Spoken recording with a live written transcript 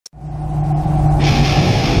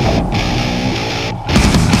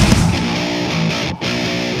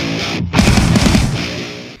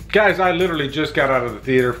Guys, I literally just got out of the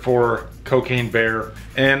theater for Cocaine Bear,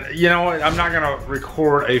 and you know what? I'm not gonna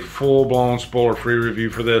record a full-blown spoiler-free review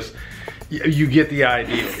for this. You get the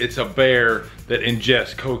idea. It's a bear that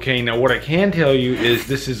ingests cocaine. Now, what I can tell you is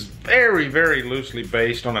this is very, very loosely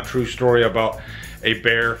based on a true story about a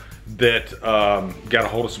bear that got a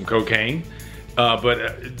hold of some cocaine.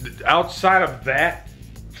 But outside of that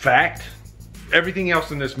fact, everything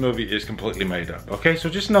else in this movie is completely made up, okay? So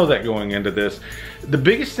just know that going into this. The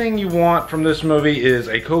biggest thing you want from this movie is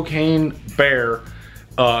a cocaine bear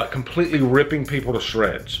completely ripping people to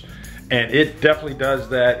shreds. And it definitely does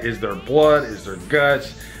that. Is there blood? Is there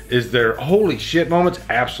guts? Is there holy shit moments?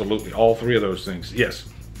 Absolutely, all three of those things, yes.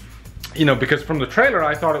 You know, because from the trailer,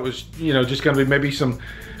 I thought it was, you know, just gonna be maybe some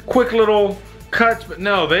quick little cuts, but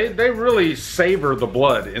no, they really savor the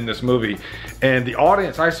blood in this movie. And the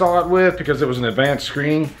audience I saw it with, because it was an advanced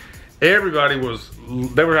screening, everybody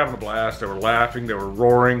they were having a blast. They were laughing, they were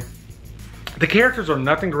roaring. The characters are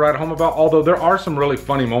nothing to write home about, although there are some really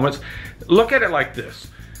funny moments. Look at it like this.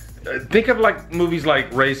 Think of like movies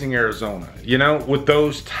like Raising Arizona, you know, with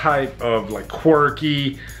those type of like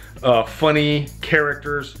quirky, funny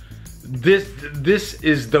characters. This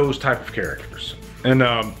is those type of characters. And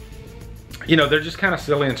you know, they're just kind of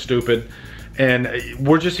silly and stupid, and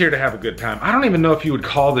we're just here to have a good time. I don't even know if you would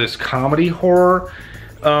call this comedy horror.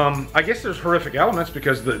 I guess there's horrific elements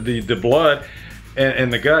because the blood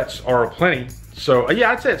and the guts are plenty. So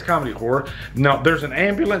yeah, I'd say it's comedy horror. Now, there's an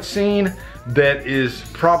ambulance scene that is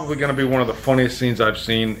probably gonna be one of the funniest scenes I've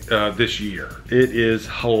seen this year. It is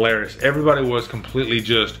hilarious. Everybody was completely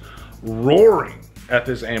just roaring at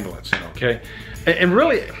this ambulance scene, okay? And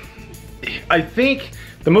really, I think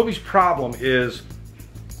the movie's problem is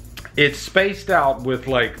it's spaced out with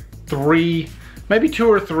like maybe two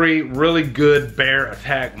or three really good bear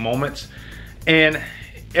attack moments, and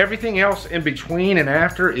everything else in between and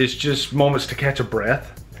after is just moments to catch a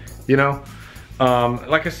breath, you know?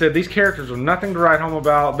 Like I said, these characters are nothing to write home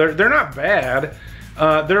about. They're not bad.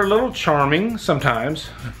 They're a little charming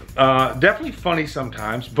sometimes, definitely funny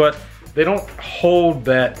sometimes, but they don't hold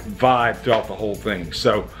that vibe throughout the whole thing.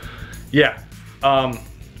 So yeah,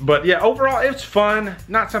 but yeah, overall it's fun.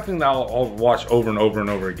 Not something that I'll watch over and over and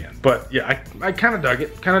over again. But yeah, I kind of dug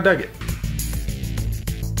it,